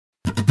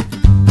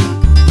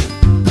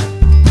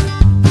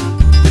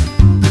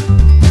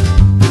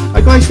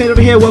Hi guys, Shane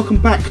over here. Welcome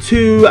back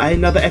to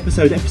another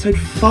episode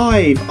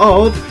 5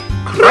 of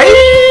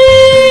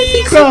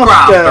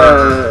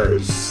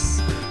CrazyCrafters.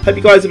 Hope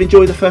you guys have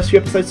enjoyed the first few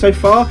episodes so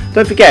far.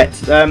 Don't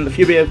forget, a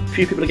few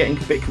people are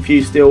getting a bit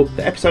confused still.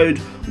 The episode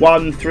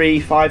 1, 3,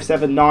 5,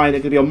 7, 9 are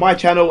going to be on my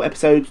channel.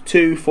 Episode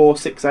 2, 4,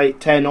 6, 8,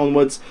 10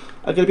 onwards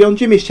are going to be on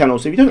Jimmy's channel.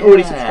 So if you don't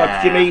already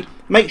subscribe to Jimmy,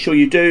 make sure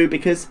you do,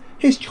 because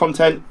his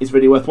content is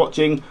really worth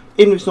watching.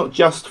 Even if it's not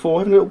just for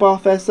having a little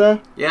bath there,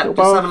 sir. Yeah, just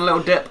having a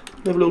little dip.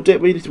 Have a little dip.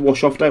 We need to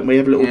wash off, don't we?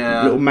 Have a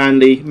little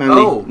manly,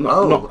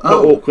 not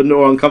awkward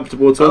nor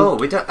uncomfortable at all. Oh,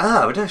 we don't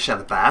share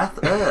the bath.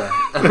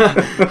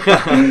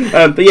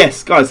 But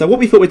yes, guys. So what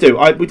we thought we'd do,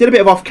 we did a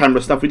bit of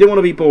off-camera stuff. We didn't want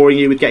to be boring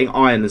you with getting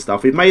iron and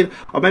stuff. I made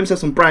myself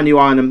some brand new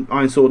iron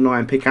sword and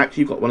iron pickaxe.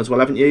 You've got one as well,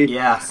 haven't you?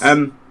 Yes.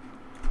 I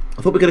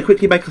thought we're going to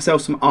quickly make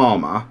ourselves some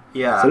armour.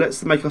 Yeah. So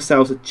let's make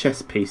ourselves a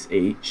chest piece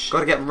each.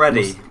 Got to get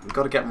ready.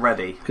 Got to get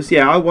ready. Because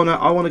I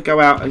wanna go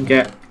out and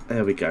get.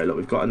 There we go. Look,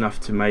 we've got enough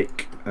to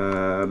make.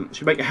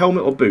 Should we make a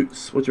helmet or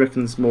boots? What do you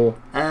reckon's more?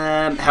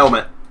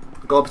 Helmet.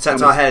 Got to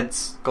protect our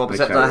heads. Got to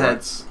protect our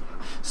heads.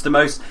 It's the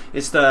most.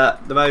 It's the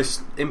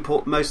most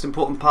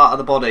important part of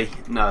the body.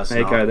 No, it's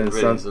there not. You go then, it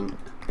really son. Isn't.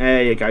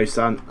 There you go,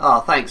 son. Oh,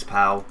 thanks,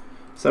 pal.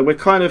 So we're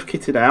kind of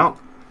kitted out.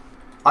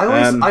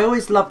 I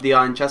always love the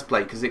iron chest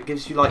plate because it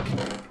gives you like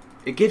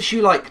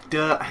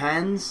dirt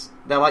hands.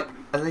 They're like.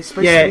 Are they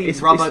supposed to be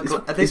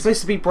rubber? Are they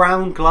supposed to be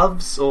brown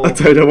gloves? Or I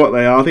don't know what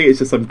they are. I think it's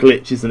just some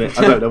glitch, isn't it?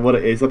 I don't know what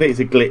it is. I think it's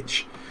a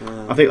glitch.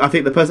 I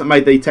think the person that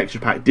made the texture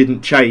pack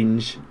didn't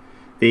change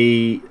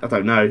the. I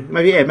don't know.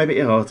 Maybe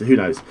who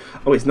knows?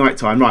 Oh, it's night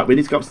time. Right, we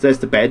need to go upstairs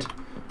to bed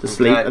to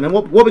sleep, and then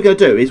what we're going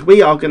to do is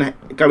we are going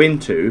to go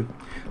into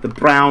the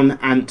brown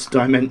ant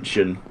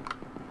dimension.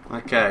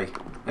 Okay.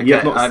 You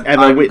have not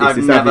ever witnessed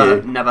this, have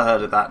you? Never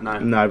heard of that. No.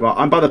 No. Right.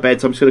 I'm by the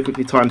bed, so I'm just going to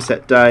quickly time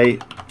set day.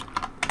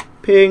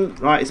 Ping.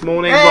 Right, it's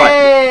morning.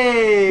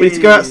 Hey! Right. We need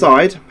to go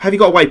outside. Have you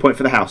got a waypoint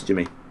for the house,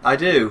 Jimmy? I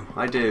do.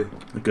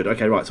 Good.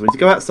 Okay, right. So we need to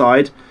go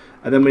outside,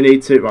 and then we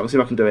need to. Right, let's see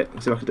if I can do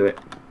it.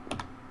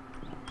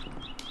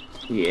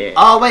 Yeah.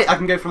 Oh wait, I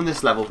can go from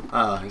this level.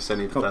 Oh, it's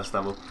only the first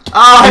level. Oh,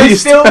 I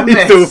still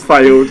missed. You still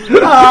failed.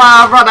 Run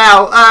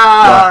out.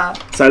 Right.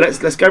 So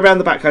let's go around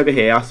the back over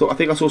here. I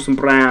think I saw some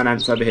brown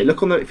ants over here.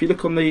 If you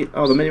look on the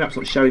the minimap's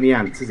not showing the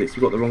ants, is it? So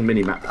we've got the wrong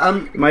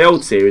minimap. In my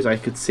old series, I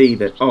could see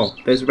that. Oh,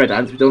 there's red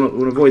ants. We want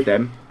to avoid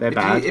them. They're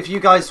bad. If you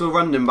guys were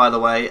wondering, by the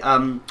way,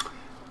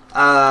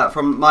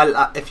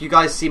 if you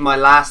guys see my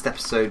last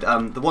episode,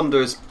 the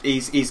Wanderer's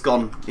he's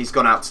gone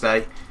out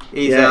today.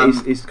 He's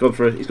gone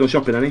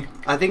shopping, hasn't he?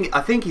 I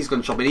think he's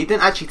gone shopping. He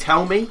didn't actually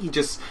tell me. He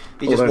just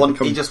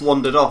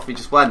wandered off. He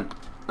just went.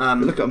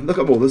 Look at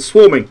them all. They're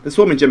swarming,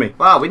 Jimmy.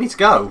 Wow, we need to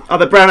go. Oh,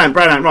 the brown ant.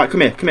 Right,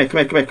 come here.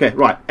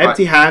 Right,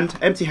 empty hand.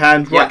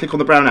 Right click on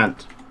the brown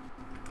ant.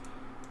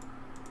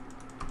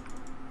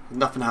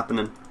 Nothing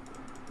happening.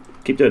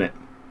 Keep doing it.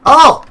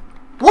 Oh,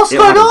 what's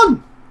going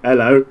on?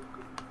 Hello.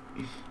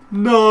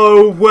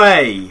 No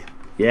way.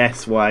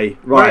 Yes, way.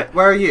 Right.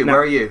 Where are you? Where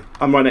are you?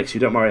 I'm right next to you.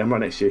 Don't worry. I'm right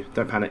next to you.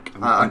 Don't panic.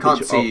 I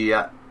can't see you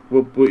yet.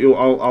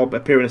 I'll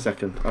appear in a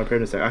second. I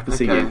can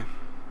see you.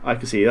 I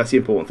can see you. That's the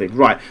important thing.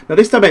 Right. Now,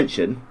 this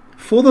dimension,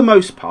 for the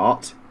most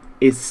part,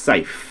 is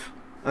safe.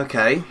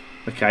 Okay.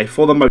 Okay,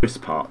 for the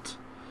most part.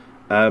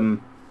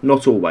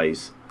 Not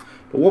always.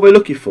 But what we're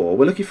looking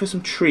for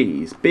some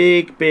trees.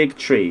 Big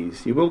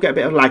trees. You will get a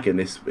bit of lag in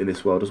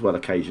this world as well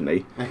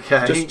occasionally.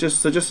 Okay.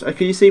 Just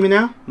can you see me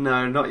now?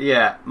 No, not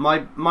yet.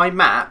 My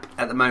map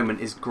at the moment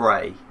is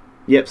grey.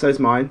 Yep, so's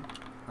mine.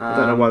 I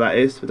don't know why that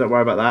is, but don't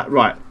worry about that.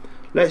 Right.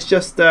 Let's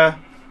just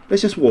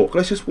walk.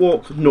 Let's just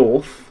walk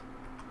north.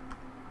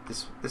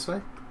 This way?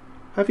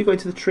 How have you got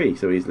into the tree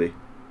so easily?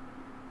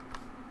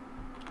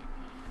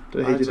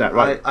 Don't know how you did that,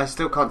 right? I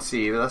still can't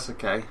see you, but that's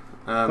okay.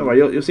 Don't worry,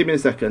 you'll see me in a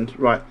second.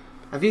 Right.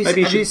 Have you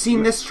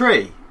seen this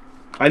tree?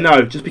 I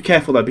know. Just be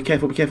careful though. Be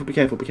careful.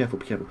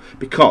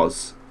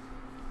 Because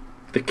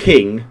the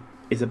king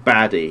is a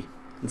baddie,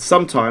 and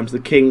sometimes the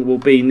king will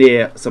be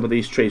near some of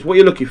these trees. What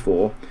you're looking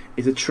for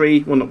is a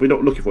tree. Well, we're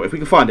not looking for it. If we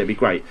can find it, it'd be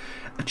great.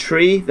 A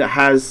tree that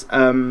has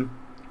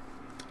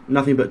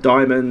nothing but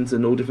diamonds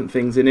and all different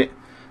things in it.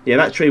 Yeah,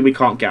 that tree we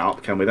can't get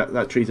up, can we?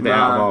 That tree's a bit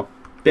out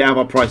of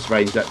our price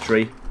range. That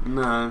tree.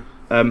 No.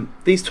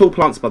 These tall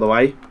plants, by the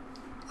way.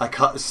 I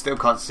still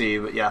can't see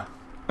you, but yeah.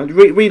 And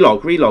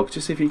relog.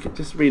 Just if you could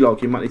just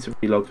relog, you might need to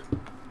relog.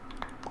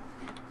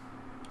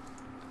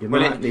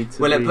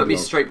 Will it put me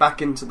straight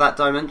back into that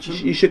dimension?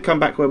 You should come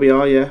back where we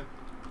are. Yeah.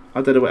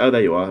 I don't know. Oh,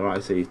 there you are. Right,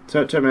 I see.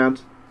 Turn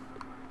around.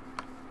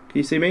 Can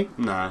you see me?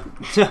 No.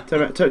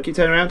 Keep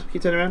turning around.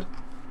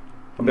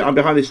 I'm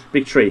behind this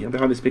big tree. Hang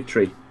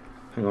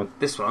on.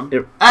 This one?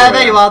 There you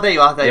are. There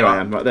you are.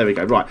 I am. Right, there we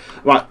go. Right.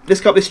 Let's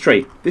go up this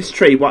tree. This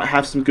tree might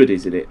have some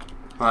goodies in it.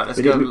 Right,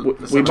 let's go.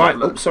 We might.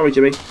 Oh, sorry,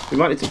 Jimmy. We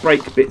might need to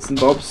break bits and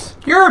bobs.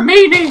 You're a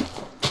meanie.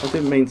 I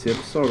didn't mean to.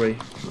 I'm sorry.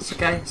 It's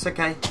okay.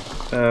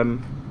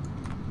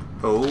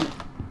 Oh.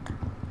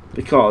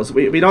 Because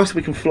it'd be nice if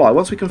we can fly.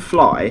 Once we can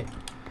fly,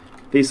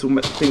 things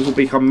will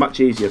become much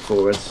easier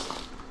for us.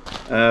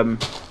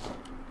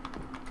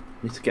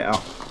 Need to get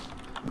up.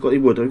 I've got any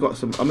wood. I've got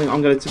some. I mean,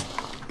 I'm going to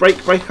break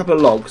a couple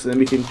of logs, and then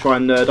we can try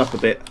and nerd up a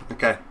bit.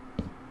 Okay.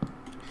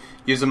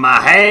 Using my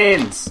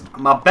hands,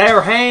 my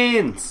bare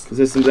hands.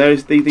 Because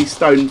these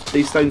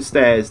stone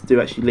stairs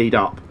do actually lead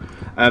up.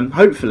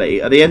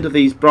 Hopefully, at the end of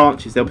these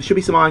branches, there should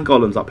be some iron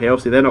golems up here.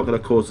 Obviously, they're not going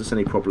to cause us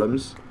any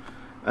problems.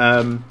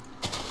 But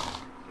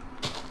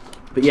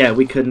yeah,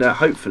 we can.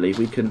 Hopefully,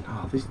 we can.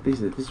 Oh,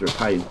 these are a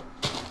pain.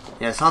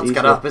 Yeah, it's hard to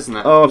get up, isn't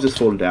it? Oh, I've just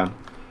fallen down.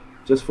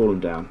 Just fallen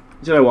down.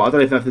 Do you know what? I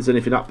don't even know if there's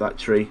anything up that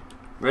tree.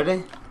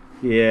 Really?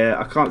 Yeah,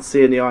 I can't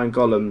see any iron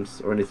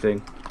golems or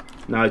anything.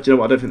 No, do you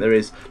know what? I don't think there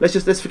is.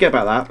 Let's forget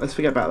about that. Let's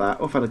forget about that.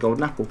 Oh, I found a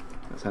golden apple.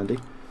 That's handy.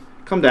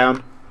 Come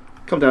down.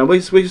 Come down. We're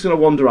just going to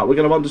wander up. We're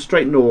going to wander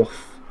straight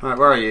north. Right,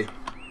 where are you?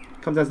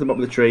 Come down to the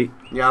bottom of the tree.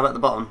 Yeah, I'm at the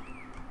bottom.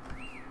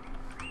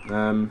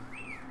 Come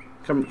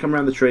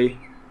around the tree.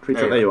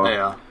 There you are. There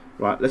you are.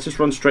 Right, let's just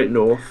run straight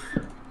north.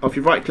 Oh, if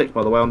you right click,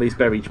 by the way, on these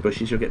berry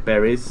bushes, you'll get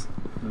berries.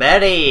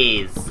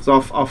 Berries!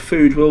 So our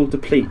food will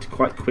deplete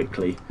quite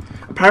quickly.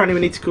 Apparently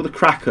we need to kill the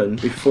kraken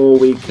before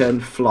we can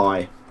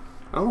fly.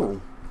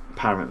 Oh.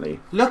 Apparently.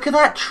 Look at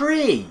that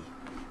tree!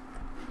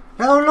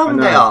 How long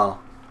they are!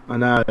 I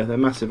know, they're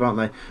massive, aren't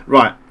they?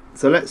 Right,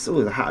 so let's... Oh,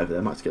 there's a hat over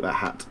there. I might have to get that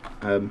hat.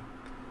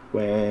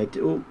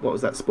 What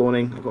was that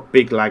spawning? I've got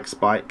big lag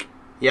spike.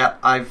 Yeah,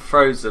 I've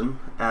frozen.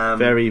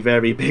 Very,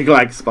 very big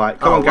lag spike.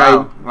 Come on,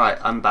 wow. game. Right,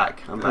 I'm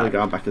back. There we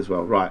go, I'm back as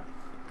well. Right.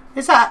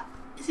 Has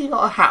he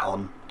got a hat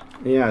on?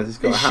 Yeah, he's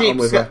got a hat on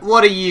with a...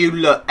 What are you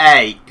look?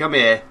 Hey, come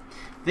here.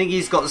 I think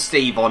he's got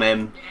Steve on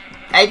him.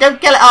 Hey,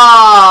 don't kill it!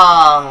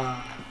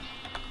 Ah!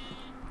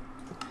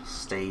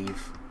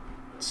 Steve.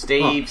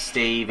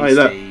 Steve. Hey,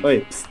 look.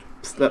 Hey, psst,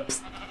 psst,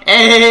 psst.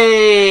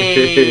 Hey!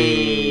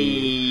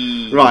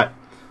 Right.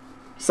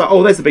 So,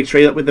 oh, there's the big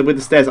tree with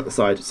the stairs up the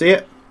side. See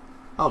it?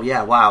 Oh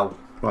yeah! Wow.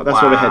 Right,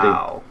 that's where we're heading.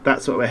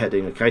 That's where we're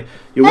heading. Okay.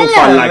 You will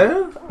find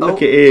lag.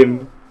 Look at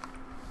him.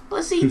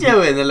 What's he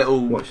doing, the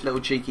little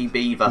cheeky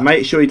beaver?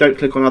 Make sure you don't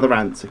click on other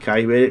ants.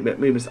 Okay.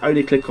 We must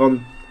only click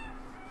on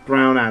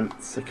brown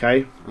ants.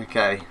 Okay.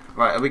 Okay.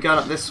 Right. Are we going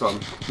up this one?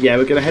 Yeah,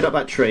 we're going to head up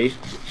that tree.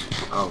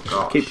 Oh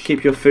gosh.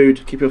 Keep your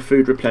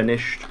food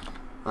replenished.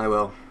 I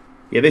will.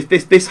 Yeah,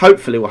 this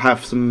hopefully will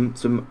have some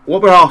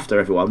what we're after,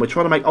 everyone. We're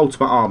trying to make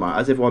ultimate armor,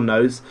 as everyone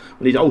knows.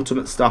 We need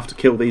ultimate stuff to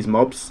kill these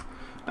mobs.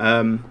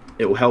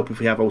 It will help if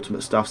we have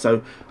ultimate stuff.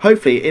 So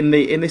hopefully in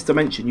this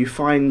dimension you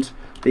find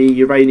the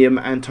uranium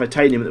and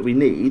titanium that we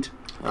need.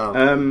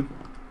 Oh.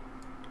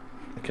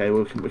 Okay,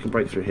 well, we can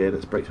break through here.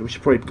 Let's break through. We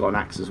should probably have got an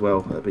axe as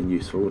well. That'd have been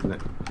useful, wouldn't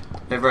it?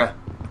 Over here.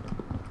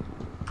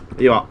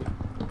 Are you up?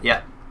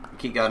 Yeah.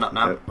 Keep going up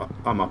now.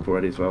 I'm up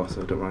already as well,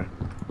 so don't worry.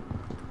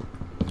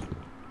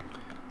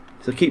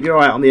 So keep your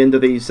eye out on the end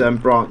of these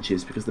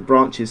branches, because the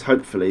branches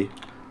hopefully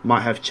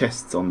might have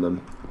chests on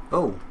them.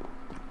 Oh.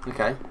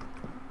 Okay.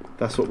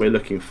 That's what we're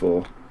looking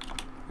for.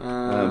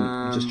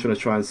 Just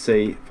trying to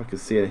see if I can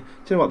see any. Do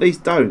you know what? These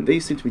don't.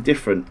 These seem to be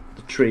different.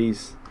 The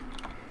trees.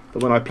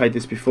 Than when I played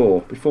this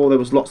before. Before there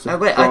was lots of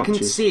branches. I can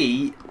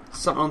see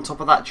something on top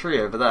of that tree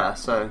over there.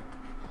 So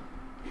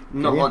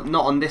not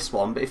on this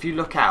one, but if you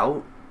look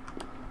out,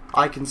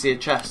 I can see a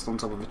chest on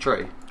top of a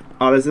tree.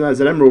 Oh, there's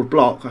an emerald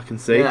block. I can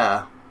see.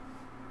 Yeah.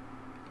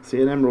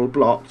 See an emerald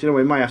block. Do you know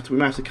we may have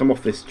to come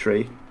off this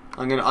tree.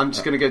 I'm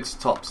just gonna go to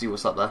the top, see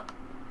what's up there.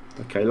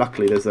 Okay,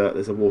 luckily there's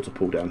a water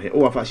pool down here.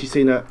 Oh, I've actually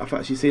seen a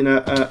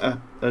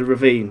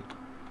ravine.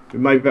 We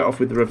may be better off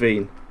with the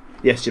ravine.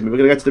 Yes, Jimmy, we're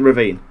gonna go to the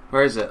ravine.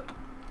 Where is it?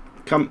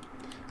 Come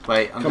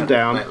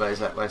down.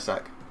 Wait a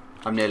sec.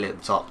 I'm nearly at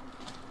the top.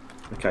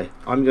 Okay,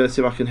 I'm gonna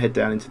see if I can head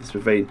down into this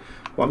ravine.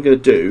 What I'm gonna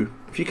do,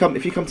 if you come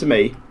to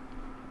me.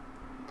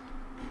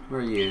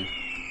 Where are you?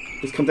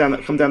 Just come down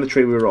the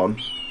tree we were on.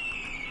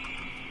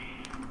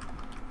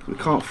 We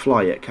can't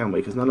fly yet, can we?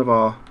 Because none of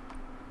our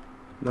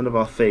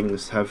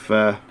things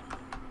have.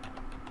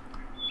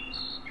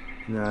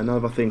 None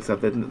of our things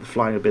have. The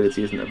flying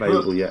ability isn't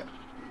available yet.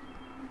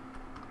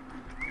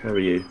 Where are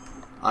you?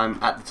 I'm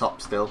at the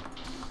top still.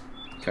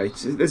 Okay,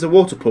 so there's a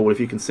water pool if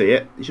you can see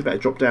it. You should better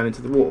drop down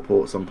into the water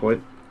pool at some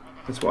point.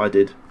 That's what I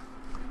did.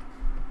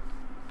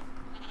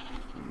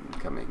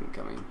 Coming.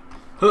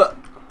 Huh.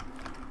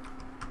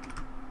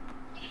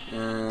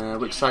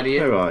 Which side are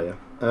you? Where are you?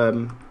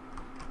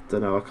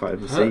 Don't know. I can't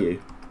even see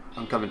you.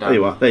 I'm coming down.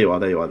 There you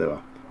are.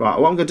 Right,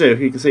 what I'm going to do, if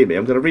you can see me,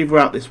 I'm going to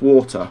reroute this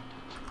water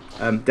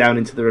down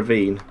into the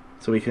ravine,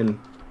 so we can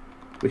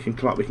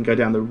go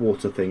down the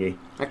water thingy.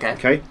 Okay.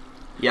 Okay.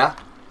 Yeah.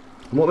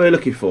 And what we're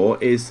looking for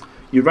is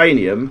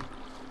uranium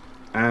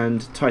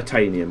and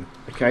titanium.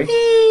 Okay.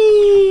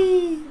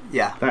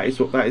 Yeah. That is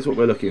what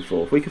we're looking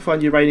for. If we can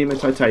find uranium and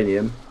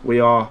titanium,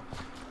 we're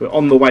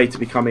on the way to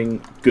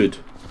becoming good.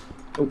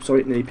 Oh,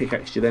 sorry, nearly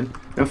pickaxed you then.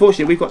 Now,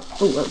 unfortunately, we've got.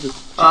 Oh, that was a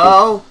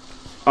chicken.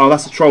 Oh,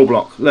 that's a troll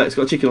block. Look, it's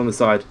got a chicken on the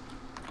side.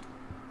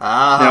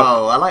 Oh,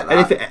 now, I like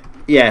that.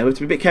 Yeah, we have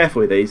to be a bit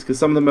careful with these because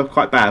some of them are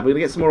quite bad. We're going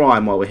to get some more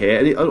iron while we're here.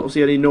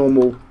 Obviously, any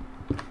normal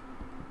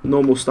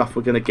stuff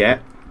we're going to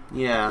get.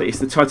 Yeah. But it's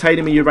the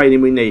titanium and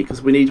uranium we need,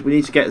 because we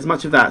need to get as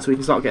much of that so we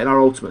can start getting our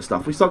ultimate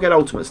stuff. If we start getting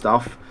ultimate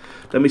stuff,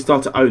 then we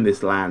start to own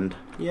this land.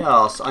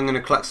 Yeah, so I'm going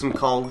to collect some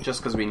coal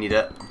just because we need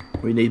it.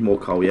 We need more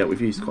coal, yeah.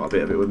 We've used quite a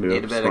bit of it when we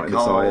were starting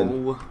this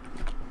iron.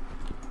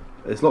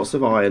 There's lots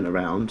of iron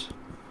around.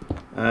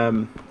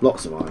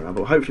 Lots of iron around,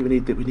 but hopefully we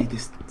need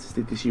this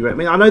uranium.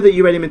 I mean, I know that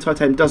uranium and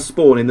titanium does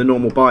spawn in the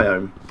normal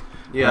biome.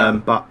 Yeah.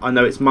 But I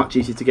know it's much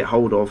easier to get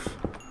hold of.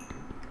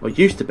 Well, it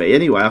used to be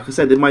anyway. Like I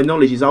said, my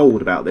knowledge is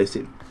old about this.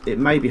 It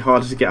may be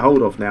harder to get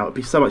hold of now. It'd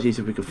be so much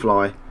easier if we could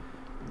fly.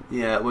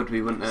 Yeah, it would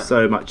be, wouldn't it?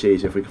 So much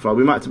easier if we could fly.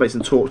 We might have to make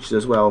some torches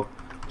as well.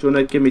 Do you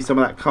want to give me some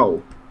of that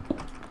coal?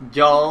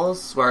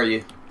 Jaws, where are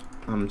you?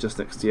 I'm just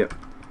next to you.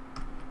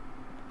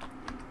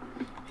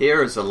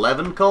 Here is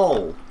 11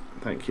 coal.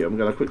 Thank you. I'm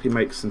going to quickly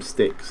make some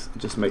sticks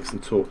and just make some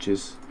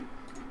torches.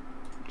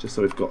 Just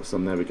so we've got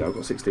some. There we go. I've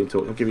got 16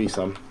 torches. I'll give you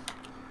some.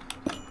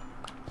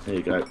 There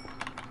you go.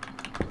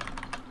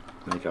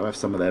 There you go. I have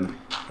some of them.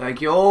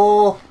 Thank you.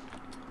 Oh,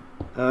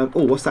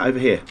 what's that over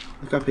here?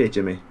 Look up here,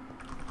 Jimmy.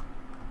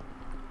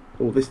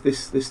 Oh,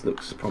 this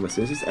looks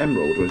promising. Is this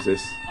emerald or is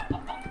this?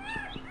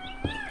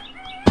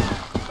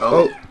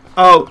 Oh,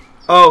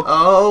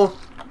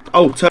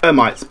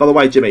 termites. By the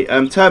way, Jimmy,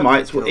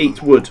 termites will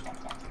eat wood.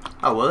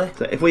 Oh, will they?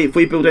 So if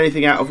we build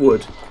anything out of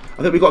wood,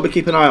 I think we've got to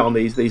keep an eye on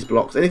these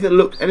blocks. Anything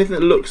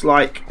that looks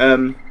like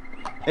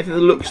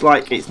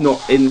it's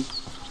not in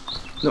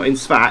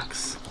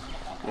Sphax.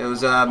 It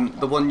was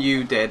the one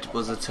you did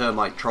was a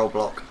termite troll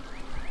block.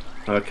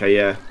 Okay,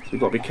 yeah. So we've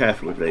got to be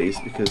careful with these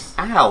because.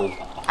 Ow!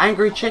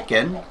 Angry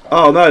chicken.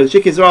 Oh no, the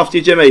chickens are after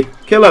you, Jimmy.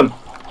 Kill them.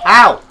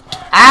 Ow!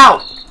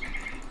 Ow!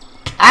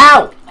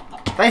 Ow!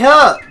 They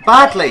hurt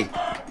badly.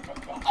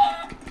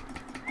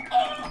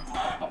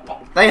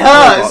 They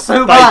hurt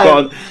so bad. They've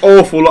got an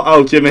awful lot.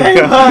 Oh, Jimmy.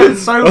 They hurt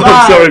so bad.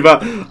 I'm sorry,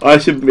 but I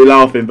shouldn't be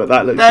laughing, but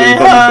that looks. They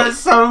hurt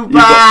so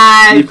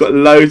bad. You've got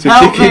loads of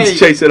chickens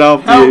chasing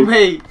after you. Help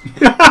me!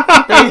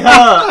 They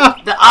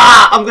hurt.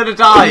 I'm gonna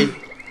die.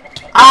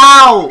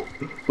 Ow!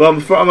 Well,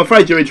 I'm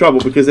afraid you're in trouble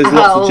because there's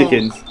lots of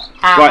chickens.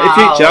 Ow. Right, in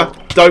future,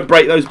 don't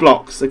break those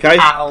blocks, okay?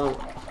 Ow!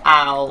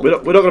 Ow! We're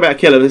not going to be able to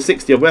kill them. There's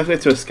 60 of them. We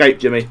have to escape,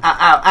 Jimmy.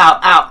 Ow! Ow!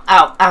 Ow!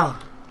 Ow! Ow!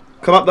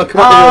 Come up the water.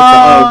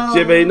 Oh,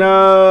 Jimmy,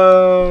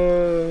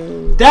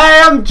 no!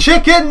 Damn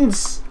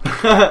chickens!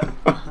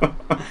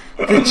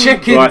 The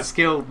chickens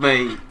killed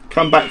me.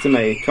 Come back to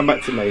me. Come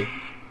back to me.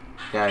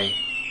 Okay.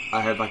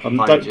 I hope I can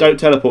find you. Don't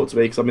teleport to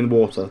me because I'm in the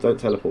water. Don't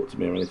teleport to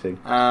me or anything.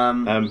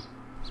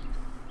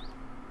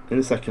 In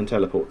a second,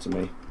 teleport to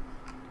me.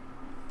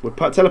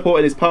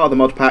 Teleporting is part of the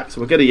mod pack, so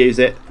we're going to use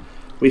it.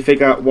 We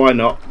figure out why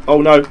not. Oh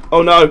no!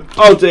 Oh no!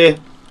 Oh dear!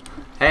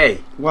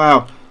 Hey!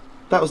 Wow,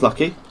 that was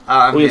lucky.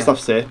 All your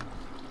stuff's here.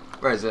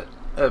 Where is it?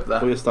 Over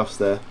there. All your stuff's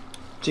there.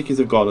 Chickens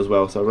have gone as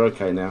well, so we're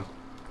okay now.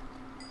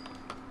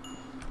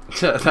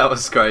 That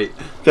was great.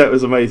 That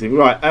was amazing.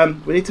 Right,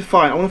 we need to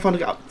find. I want to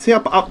find. See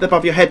up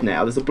above your head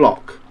now. There's a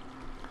block.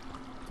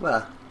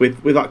 Where?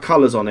 With like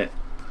colours on it.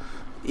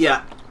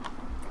 Yeah.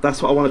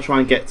 That's what I want to try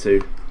and get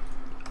to,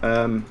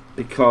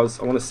 because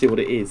I want to see what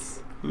it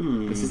is.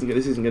 This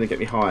isn't going to get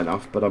me high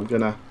enough, but I'm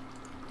gonna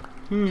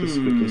just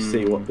quickly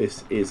see what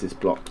this is. This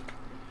block.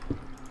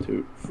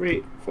 2,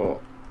 3, 4.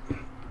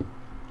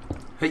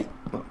 Hey.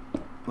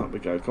 Up we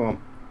go. Come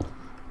on.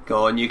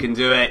 Go on, you can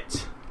do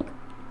it.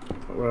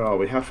 Where are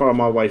we? How far am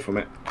I away from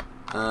it?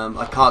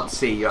 I can't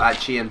see. You're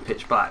actually in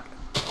pitch black.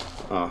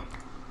 Ah.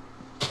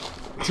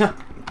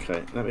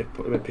 Okay. Let me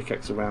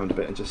pickaxe around a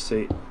bit and just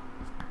see.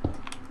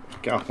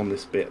 Get up on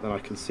this bit, then I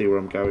can see where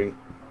I'm going.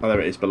 Oh, there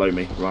it is below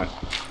me. Right.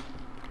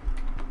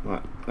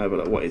 Right. No,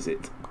 but what is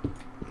it?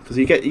 Because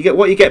you get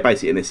what you get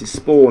basically in this is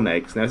spawn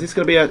eggs. Now, is this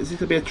going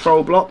to be a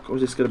troll block, or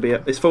is this going to be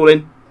a? It's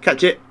falling.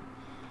 Catch it.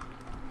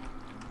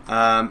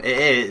 It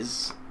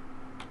is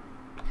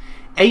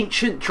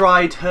ancient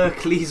dried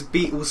Hercules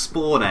beetle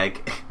spawn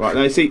egg. Right.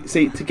 Now, see,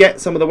 to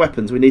get some of the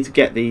weapons, we need to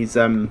get these.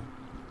 There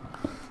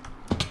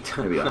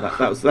we go.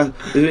 That.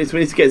 We need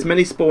to get as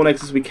many spawn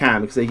eggs as we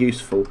can because they're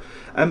useful.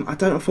 I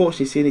don't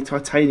unfortunately see any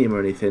titanium or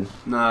anything.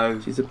 No.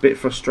 Which is a bit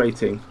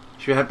frustrating.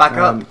 Should we head back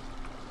up?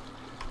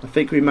 I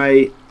think we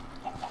may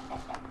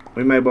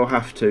well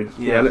have to.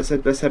 Yeah, let's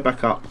head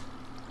back up.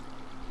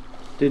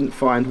 Didn't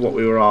find what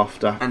we were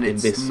after in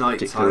this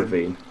particular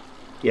ravine.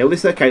 Yeah, well, this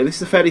is okay. This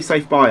is a fairly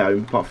safe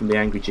biome, apart from the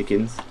angry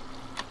chickens.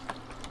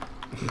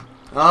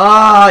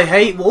 I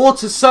hate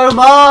water so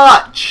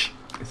much!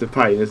 It's a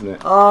pain, isn't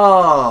it?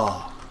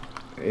 Oh.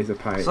 It is a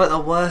pain. It's like the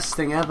worst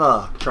thing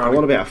ever. I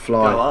want to be able to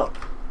fly. Go up.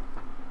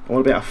 I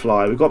want to be able to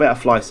fly. We've got to be able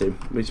to fly soon,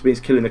 which means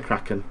killing the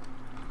Kraken.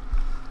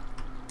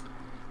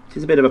 Which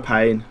is a bit of a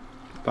pain,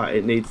 but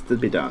it needs to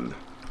be done.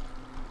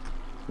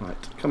 Right,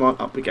 come on,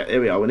 up we get.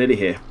 Here we are. We're nearly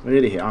here. We're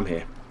nearly here. I'm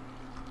here.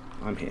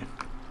 I'm here.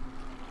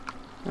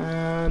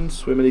 And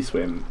swimmity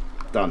swim.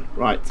 Done.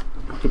 Right.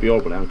 Could be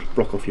horrible now. Could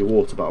block off your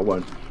water, but I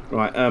won't.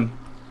 Right. A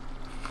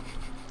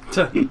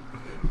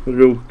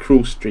real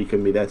cruel streak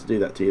in me there to do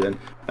that to you then.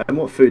 And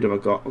what food have I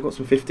got? I've got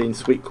some 15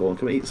 sweet corn.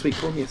 Can we eat sweet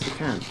corn? Yes, we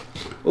can.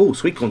 Oh,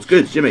 sweet corn's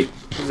good, Jimmy.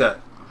 Is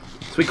that?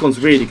 Sweet corn's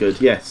really good,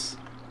 yes.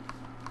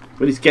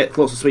 We need to get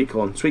lots of sweet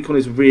corn. Sweet corn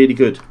is really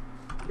good.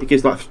 It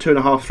gives like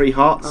 2.5, 3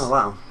 hearts. Oh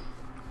wow!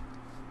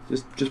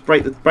 Just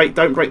break the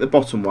Don't break the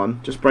bottom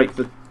one. Just break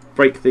the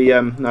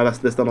No,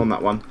 that's done on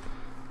that one.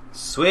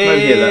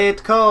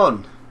 Sweet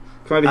corn.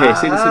 Come over here.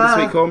 See the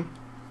sweet corn?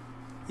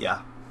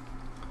 Yeah.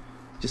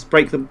 Just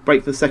break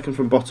the second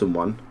from bottom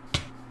one.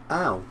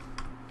 Ow!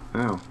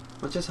 Ow!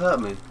 What just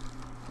hurt me?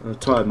 A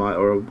termite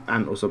or an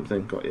ant or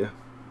something got you.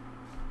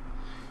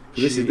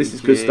 This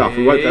is good stuff.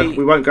 We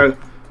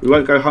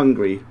won't go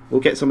hungry.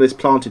 We'll get some of this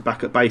planted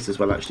back at base as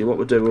well. Actually, what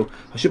we'll do,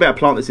 I should be able to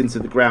plant this into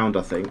the ground.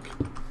 I think.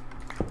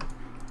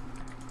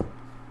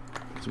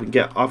 So we can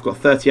get. I've got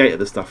 38 of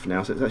the stuff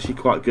now, so it's actually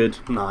quite good.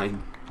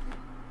 9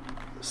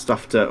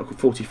 stuff to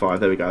 45.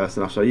 There we go. That's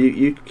enough. So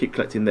you keep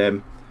collecting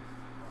them.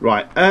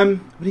 Right. We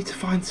need to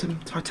find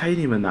some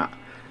titanium in that.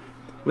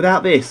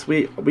 Without this,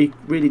 we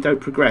really don't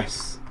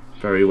progress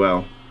very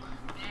well.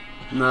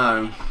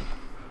 No.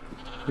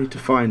 We need to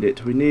find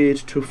it. We need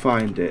to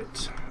find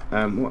it.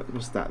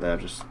 What's that there?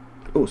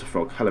 Oh, it's a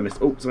frog. Hello, miss.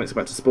 Oh, something's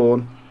about to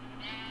spawn.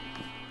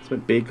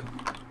 Something big.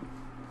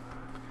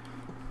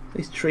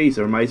 These trees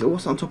are amazing. Oh,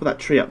 what's on top of that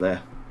tree up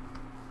there?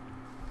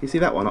 You see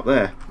that one up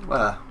there?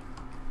 Where?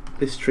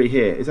 This tree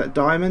here. Is that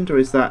diamond or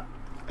is that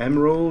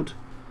emerald?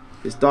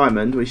 It's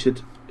diamond. We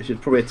should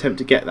probably attempt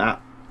to get that.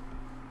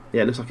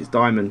 Yeah, it looks like it's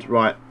diamond.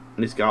 Right,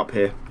 I need to get up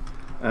here.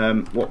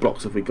 What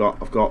blocks have we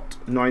got? I've got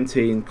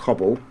 19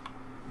 cobble.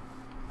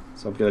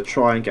 So I'm going to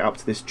try and get up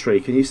to this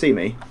tree. Can you see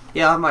me?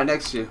 Yeah, I'm right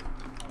next to you.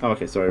 Oh,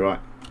 okay, sorry, right.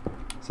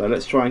 So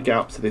let's try and get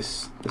up to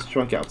this. Let's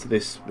try and get up to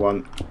this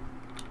one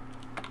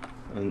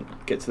and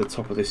get to the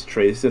top of this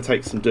tree. This is going to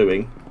take some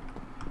doing,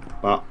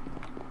 but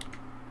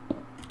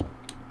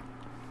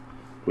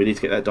we need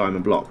to get that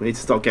diamond block. We need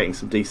to start getting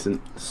some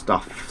decent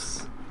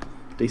stuffs,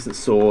 decent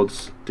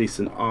swords,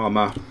 decent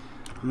armour.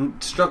 I'm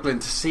struggling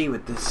to see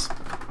with this,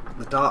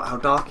 how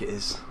dark it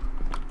is.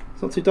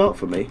 It's not too dark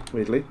for me,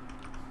 weirdly.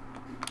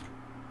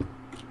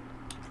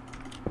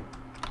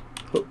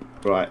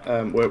 Right,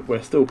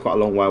 we're still quite a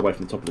long way away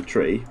from the top of the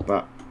tree,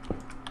 but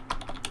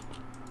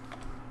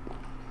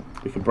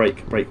we can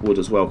break wood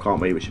as well,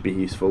 can't we? Which should be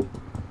useful. We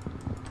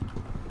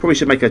probably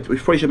should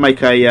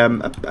make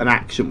an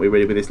axe, shouldn't we?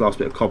 Really, with this last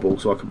bit of cobble,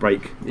 so I can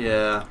break.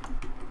 Yeah.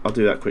 I'll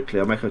do that quickly.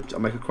 I'll make a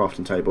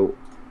crafting table.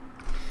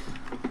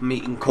 I'm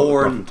eating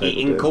corn,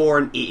 eating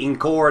corn. The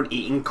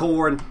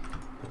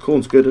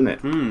corn's good, isn't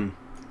it? The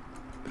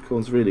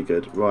corn's really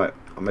good. Right.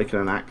 I'm making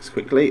an axe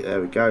quickly. There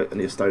we go. I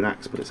need a stone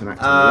axe, but it's an axe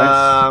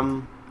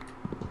nonetheless.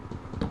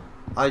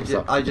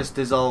 I just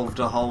dissolved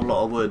a whole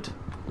lot of wood.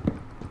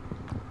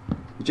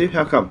 Did you?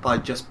 How come? By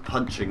just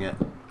punching it.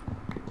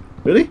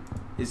 Really?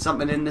 Is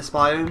something in this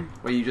biome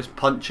where you just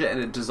punch it and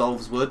it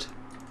dissolves wood?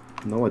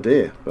 No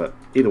idea, but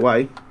either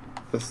way,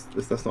 that's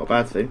not a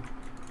bad thing.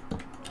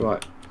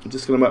 Right, I'm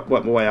just going to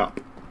work my way up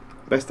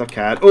best I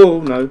can.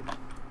 Oh no!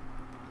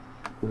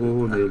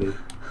 Oh, nearly.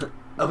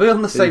 Are we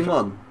on the same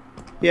one?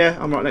 Yeah,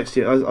 I'm right next to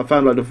you. I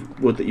found a load of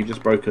wood that you've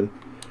just broken.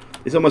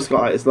 It's almost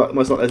like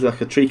there's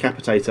like a tree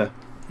capitator.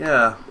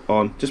 Yeah.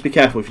 On. Just be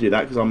careful if you do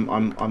that because I'm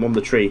on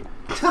the tree.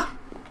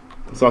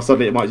 So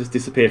suddenly it might just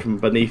disappear from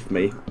beneath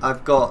me.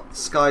 I've got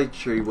sky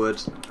tree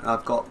wood.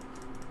 I've got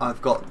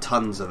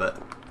tons of it.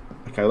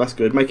 Okay, well that's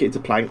good. Make it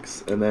into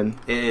planks and then.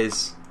 It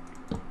is.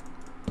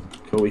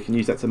 Cool. We can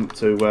use that to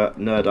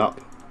nerd up.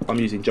 I'm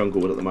using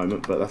jungle wood at the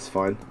moment, but that's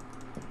fine.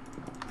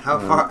 How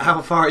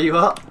far are you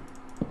up?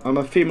 I'm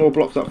a few more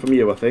blocks up from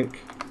you, I think.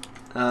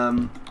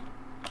 There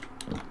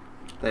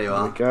you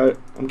are. There we go.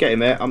 I'm getting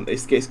there.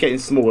 It's getting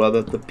smaller.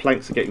 The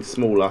planks are getting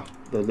smaller.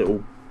 The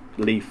little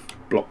leaf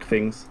block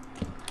things.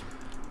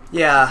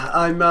 Yeah,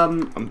 I'm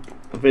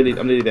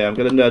nearly there. I'm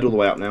going to nerd all the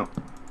way up now.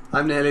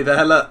 I'm nearly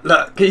there.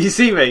 Look. Can you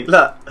see me?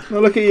 Look. Oh,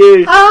 look at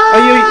you.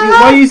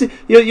 Why are you using?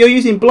 You're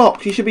using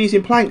blocks. You should be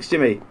using planks,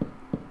 Jimmy.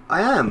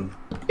 I am.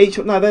 Are they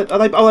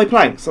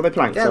planks? Are they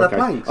planks? Yeah, oh, they're okay.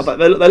 planks. Oh,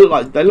 they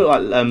look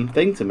like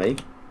thing to me.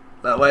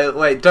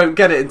 Wait! Don't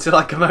get it until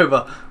I come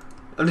over.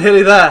 I'm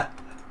nearly there.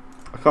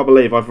 I can't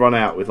believe I've run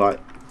out with like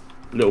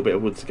a little bit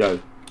of wood to go.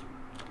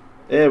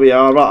 There we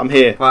are. Right, I'm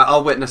here. Right,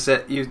 I'll witness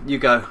it. You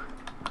go.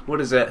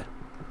 What is it?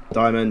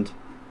 Diamond.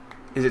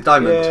 Is it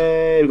diamond?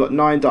 Yeah, we've got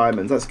 9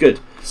 diamonds. That's good.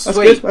 That's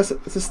Sweet. good.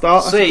 That's a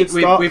start. Sweet. That's a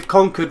good start. We've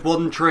conquered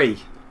one tree.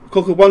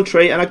 Conquered one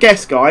tree, and I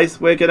guess,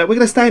 guys, we're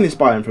gonna stay in this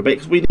biome for a bit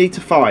because we need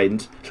to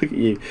find. Look at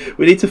you.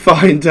 We need to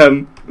find.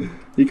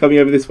 You coming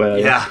over this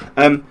way? Yeah.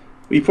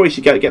 We probably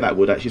should get that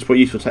wood. Actually, it's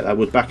probably useful to take that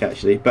wood back.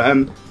 Actually,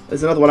 but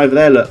there's another one over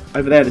there. Look,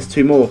 over there. There's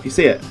 2 more. Can you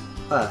see it?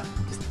 Where?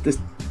 There's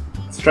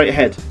straight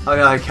ahead. Oh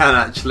yeah, I can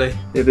actually.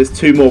 Yeah, there's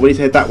 2 more. We need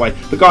to head that way.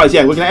 But guys,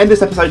 yeah, we're going to end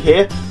this episode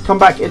here. Come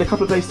back in a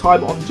couple of days'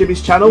 time on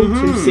Jimmy's channel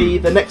to see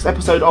the next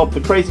episode of the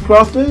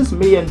CrazyCrafters.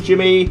 Me and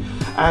Jimmy,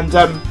 and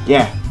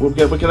yeah, we're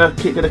going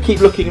to keep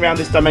looking around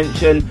this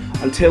dimension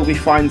until we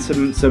find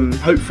some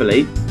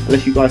hopefully,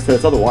 unless you guys tell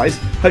us otherwise,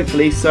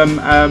 hopefully some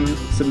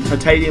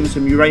titanium,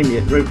 some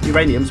uranium, so we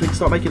can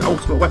start making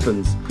ultimate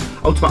weapons,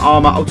 ultimate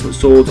armor, ultimate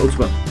swords,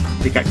 ultimate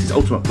pickaxes,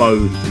 ultimate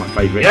bows. My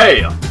favourite.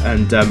 Yeah.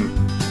 And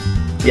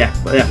yeah,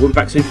 we'll be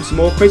back soon for some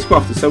more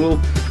CrazyCrafters. So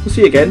we'll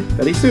see you again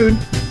very soon.